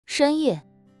深夜，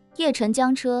叶辰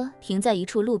将车停在一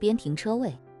处路边停车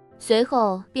位，随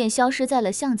后便消失在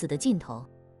了巷子的尽头。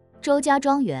周家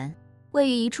庄园位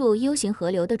于一处 U 型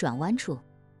河流的转弯处，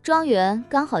庄园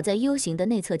刚好在 U 型的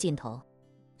内侧尽头，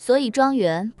所以庄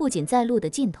园不仅在路的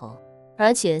尽头，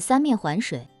而且三面环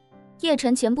水。叶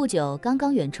辰前不久刚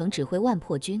刚远程指挥万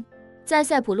破军，在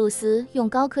塞浦路斯用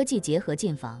高科技结合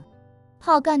近防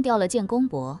炮干掉了建功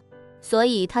伯，所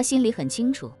以他心里很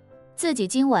清楚，自己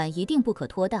今晚一定不可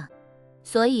拖大，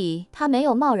所以他没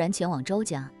有贸然前往周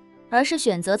家，而是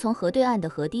选择从河对岸的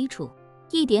河堤处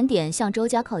一点点向周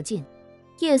家靠近。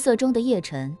夜色中的叶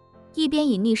辰一边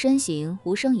隐匿身形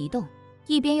无声移动，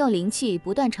一边用灵气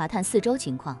不断查探四周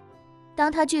情况。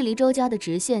当他距离周家的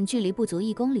直线距离不足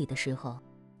1公里的时候，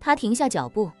他停下脚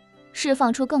步，释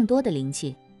放出更多的灵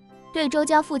气，对周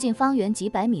家附近方圆几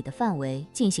百米的范围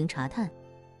进行查探。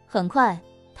很快，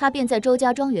他便在周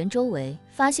家庄园周围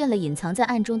发现了隐藏在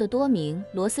暗中的多名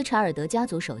罗斯柴尔德家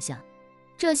族手下。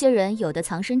这些人有的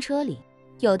藏身车里，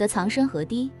有的藏身河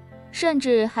堤，甚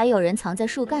至还有人藏在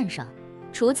树干上。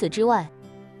除此之外，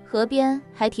河边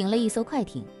还停了一艘快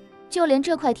艇，就连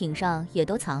这快艇上也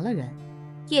都藏了人。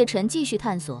叶辰继续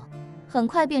探索，很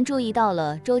快便注意到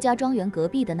了周家庄园隔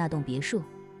壁的那栋别墅。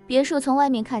别墅从外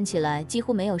面看起来几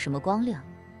乎没有什么光亮，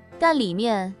但里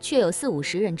面却有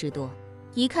40-50人之多，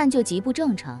一看就极不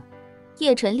正常。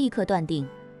叶辰立刻断定，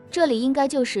这里应该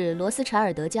就是罗斯柴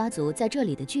尔德家族在这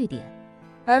里的据点，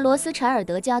而罗斯柴尔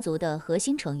德家族的核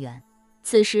心成员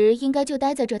此时应该就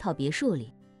待在这套别墅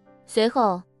里。随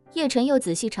后，叶辰又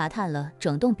仔细查探了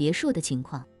整栋别墅的情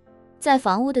况。在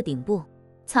房屋的顶部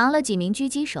藏了几名狙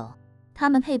击手，他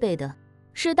们配备的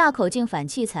是大口径反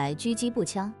器材狙击步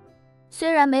枪。虽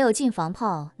然没有近防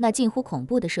炮那近乎恐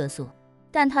怖的射速，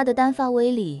但它的单发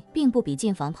威力并不比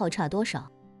近防炮差多少。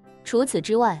除此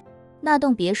之外，那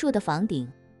栋别墅的房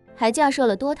顶还架设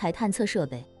了多台探测设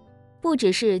备，不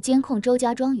只是监控周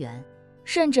家庄园，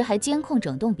甚至还监控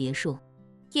整栋别墅。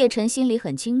叶辰心里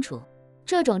很清楚，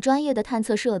这种专业的探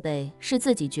测设备是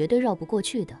自己绝对绕不过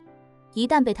去的，一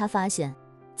旦被他发现，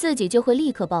自己就会立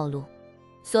刻暴露。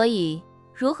所以，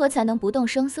如何才能不动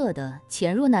声色地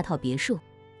潜入那套别墅，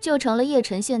就成了叶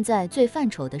辰现在最犯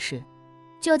愁的事。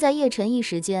就在叶辰一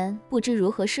时间不知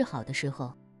如何是好的时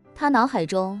候，他脑海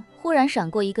中忽然闪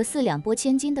过一个4两拨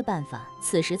千斤的办法。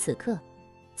此时此刻，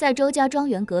在周家庄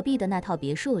园隔壁的那套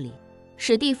别墅里，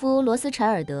史蒂夫·罗斯柴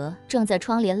尔德正在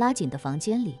窗帘拉紧的房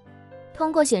间里，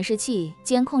通过显示器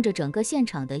监控着整个现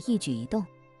场的一举一动。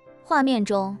画面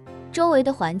中，周围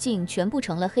的环境全部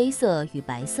成了黑色与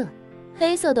白色，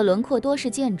黑色的轮廓多是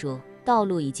建筑、道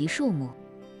路以及树木，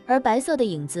而白色的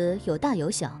影子有大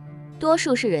有小，多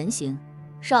数是人形，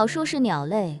少数是鸟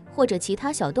类或者其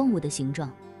他小动物的形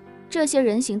状。这些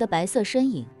人形的白色身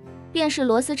影，便是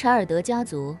罗斯柴尔德家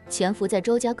族潜伏在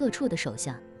周家各处的手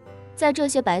下。在这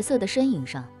些白色的身影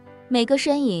上，每个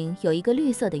身影有一个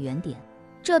绿色的圆点，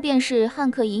这便是汉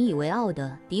克引以为傲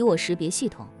的敌我识别系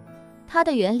统。它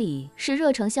的原理是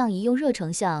热成像仪用热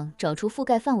成像找出覆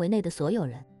盖范围内的所有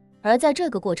人，而在这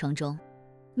个过程中，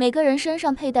每个人身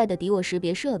上佩戴的敌我识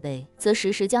别设备则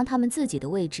实时将他们自己的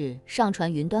位置上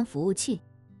传云端服务器。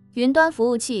云端服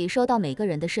务器收到每个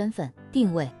人的身份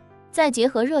定位，再结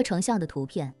合热成像的图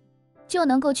片，就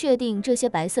能够确定这些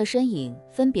白色身影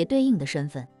分别对应的身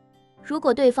份。如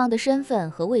果对方的身份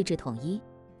和位置统一，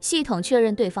系统确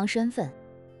认对方身份，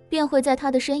便会在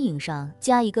他的身影上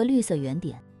加一个绿色圆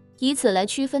点，以此来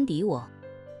区分敌我。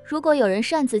如果有人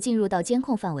擅自进入到监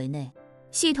控范围内，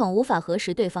系统无法核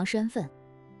实对方身份，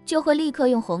就会立刻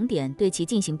用红点对其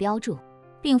进行标注，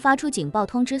并发出警报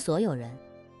通知所有人。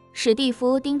史蒂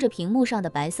夫盯着屏幕上的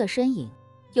白色身影，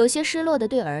有些失落地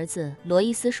对儿子罗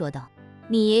伊斯说道：“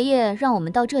你爷爷让我们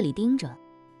到这里盯着，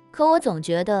可我总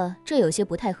觉得这有些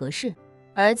不太合适。”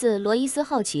儿子罗伊斯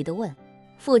好奇地问：“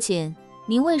父亲，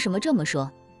您为什么这么说？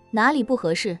哪里不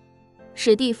合适？”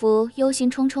史蒂夫忧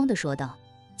心忡忡地说道：“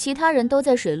其他人都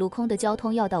在水陆空的交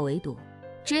通要道围堵，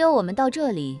只有我们到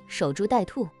这里守株待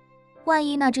兔。万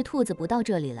一那只兔子不到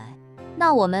这里来，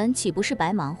那我们岂不是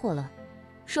白忙活了？”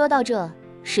说到这，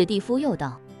史蒂夫又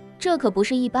道：“这可不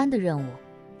是一般的任务，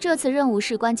这次任务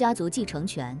事关家族继承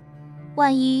权，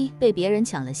万一被别人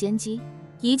抢了先机，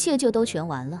一切就都全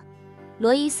完了。”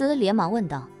罗伊斯连忙问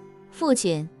道：“父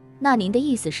亲，那您的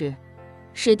意思是？”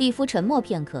史蒂夫沉默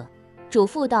片刻，嘱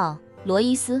咐道：“罗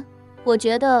伊斯，我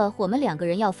觉得我们2个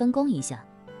人要分工一下，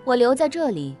我留在这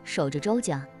里守着周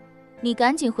家，你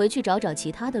赶紧回去找找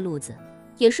其他的路子，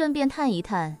也顺便探一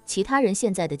探其他人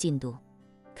现在的进度，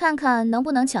看看能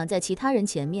不能抢在其他人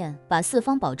前面把4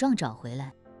方宝藏找回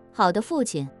来。”“好的，父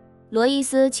亲。”罗伊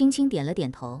斯轻轻点了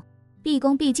点头，毕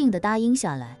恭毕敬地答应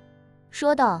下来，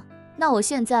说道：“那我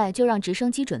现在就让直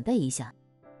升机准备一下。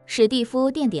史蒂夫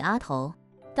点点阿头，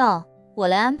道：我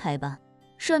来安排吧，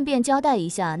顺便交代一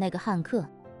下那个汉克。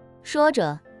说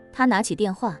着，他拿起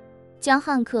电话，将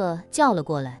汉克叫了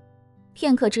过来。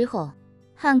片刻之后，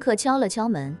汉克敲了敲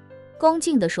门，恭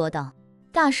敬地说道：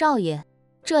大少爷，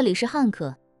这里是汉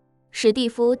克。史蒂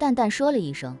夫淡淡说了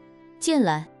一声：进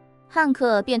来。汉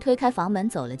克便推开房门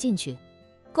走了进去，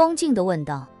恭敬地问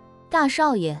道：大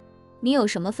少爷，你有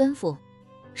什么吩咐？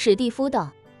史蒂夫道：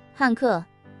汉克，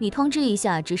你通知一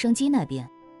下直升机那边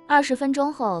，20分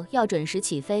钟后要准时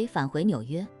起飞返回纽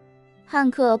约。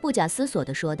汉克不假思索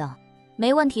地说道：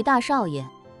没问题，大少爷。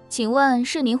请问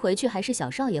是您回去还是小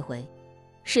少爷回？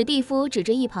史蒂夫指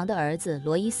着一旁的儿子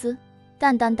罗伊斯，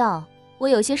淡淡道：我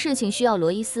有些事情需要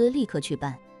罗伊斯立刻去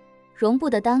办，容不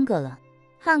得耽搁了。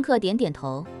汉克点点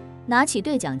头，拿起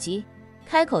对讲机，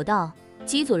开口道：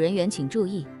机组人员请注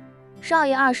意，少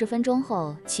爷20分钟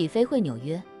后起飞回纽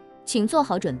约，请做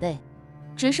好准备。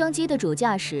直升机的主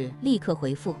驾驶立刻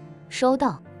回复：收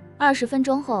到，20分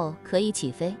钟后可以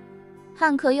起飞。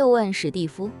汉克又问史蒂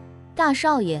夫：大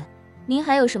少爷，您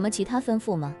还有什么其他吩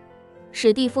咐吗？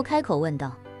史蒂夫开口问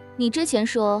道：你之前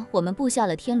说我们布下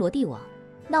了天罗地网，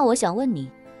那我想问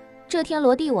你，这天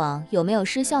罗地网有没有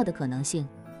失效的可能性？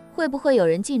会不会有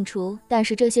人进出，但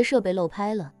是这些设备漏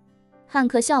拍了？汉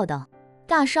克笑道：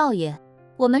大少爷，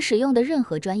我们使用的任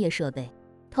何专业设备，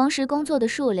同时工作的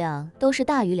数量都是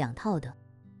大于2套的，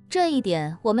这一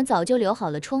点我们早就留好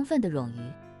了充分的冗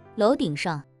余。楼顶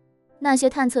上那些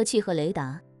探测器和雷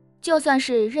达，就算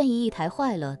是任意一台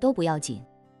坏了都不要紧，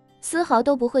丝毫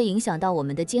都不会影响到我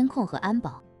们的监控和安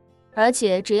保，而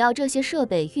且只要这些设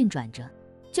备运转着，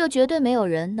就绝对没有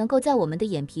人能够在我们的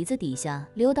眼皮子底下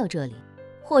溜到这里，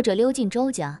或者溜进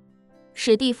周家。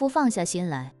史蒂夫放下心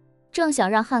来，正想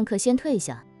让汉克先退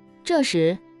下，这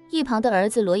时一旁的儿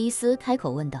子罗伊斯开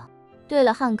口问道：对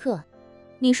了，汉克，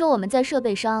你说我们在设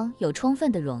备上有充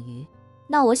分的冗余，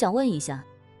那我想问一下，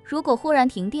如果忽然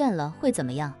停电了会怎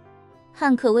么样？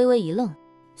汉克微微一愣，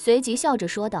随即笑着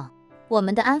说道：我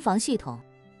们的安防系统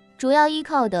主要依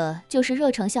靠的就是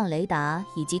热成像雷达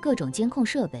以及各种监控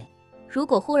设备，如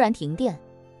果忽然停电，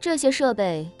这些设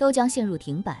备都将陷入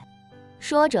停摆。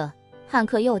说着，汉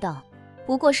克又道：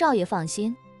不过少爷放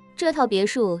心，这套别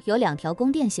墅有2条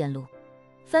供电线路，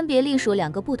分别隶属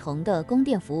2个不同的供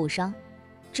电服务商，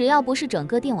只要不是整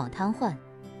个电网瘫痪，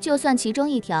就算其中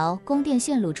一条供电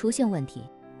线路出现问题，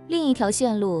另一条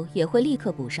线路也会立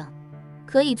刻补上，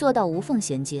可以做到无缝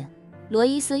衔接。罗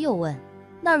伊斯又问：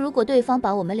那如果对方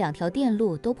把我们2条电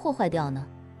路都破坏掉呢？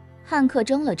汉克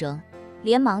怔了怔，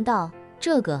连忙道：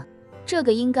这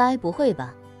个应该不会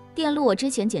吧，电路我之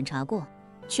前检查过，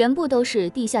全部都是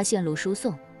地下线路输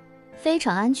送，非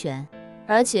常安全，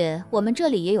而且我们这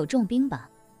里也有重兵吧。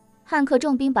汉克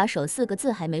重兵把手4个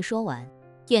字还没说完，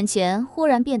眼前忽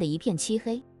然变得一片漆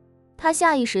黑，他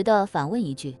下意识地反问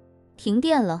一句：停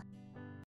电了？